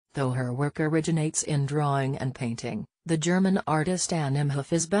Though her work originates in drawing and painting, the German artist Anne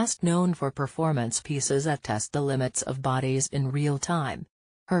Imhof is best known for performance pieces that test the limits of bodies in real time.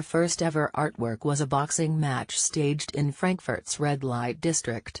 Her first ever artwork was a boxing match staged in Frankfurt's red light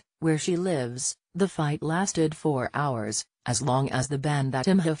district, where she lives. The fight lasted 4 hours, as long as the band that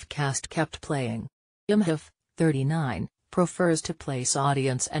Imhof cast kept playing. Imhof, 39, prefers to place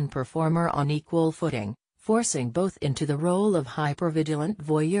audience and performer on equal footing, forcing both into the role of hypervigilant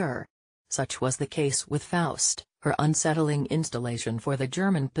voyeur. Such was the case with Faust, her unsettling installation for the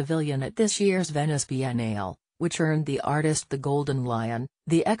German pavilion at this year's Venice Biennale, which earned the artist the Golden Lion,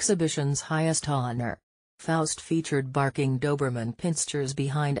 the exhibition's highest honor. Faust featured barking Doberman pinschers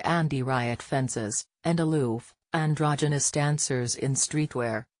behind anti-riot fences, and aloof, androgynous dancers in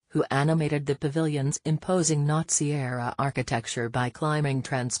streetwear, who animated the pavilion's imposing Nazi-era architecture by climbing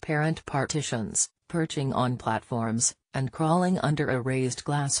transparent partitions, perching on platforms, and crawling under a raised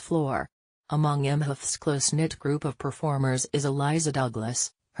glass floor. Among Imhof's close-knit group of performers is Eliza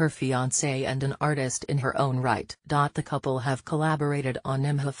Douglas, her fiancé and an artist in her own right. The couple have collaborated on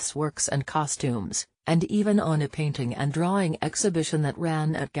Imhof's works and costumes, and even on a painting and drawing exhibition that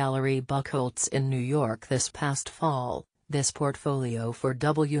ran at Gallery Buchholz in New York this past fall. This portfolio for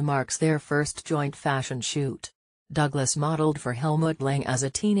W marks their first joint fashion shoot. Douglas modeled for Helmut Lang as a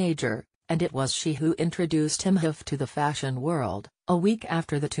teenager, and it was she who introduced Imhof to the fashion world, a week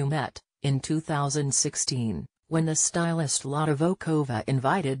after the two met, in 2016, when the stylist Lotta Volkova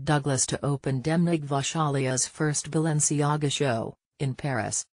invited Douglas to open Demnig Voshalia's first Balenciaga show, in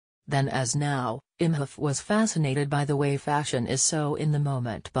Paris. Then as now, Imhof was fascinated by the way fashion is so in the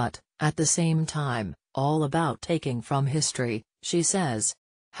moment but, at the same time, all about taking from history, she says.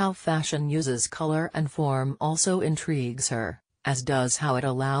 How fashion uses color and form also intrigues her, as does how it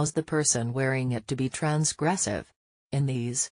allows the person wearing it to be transgressive. In these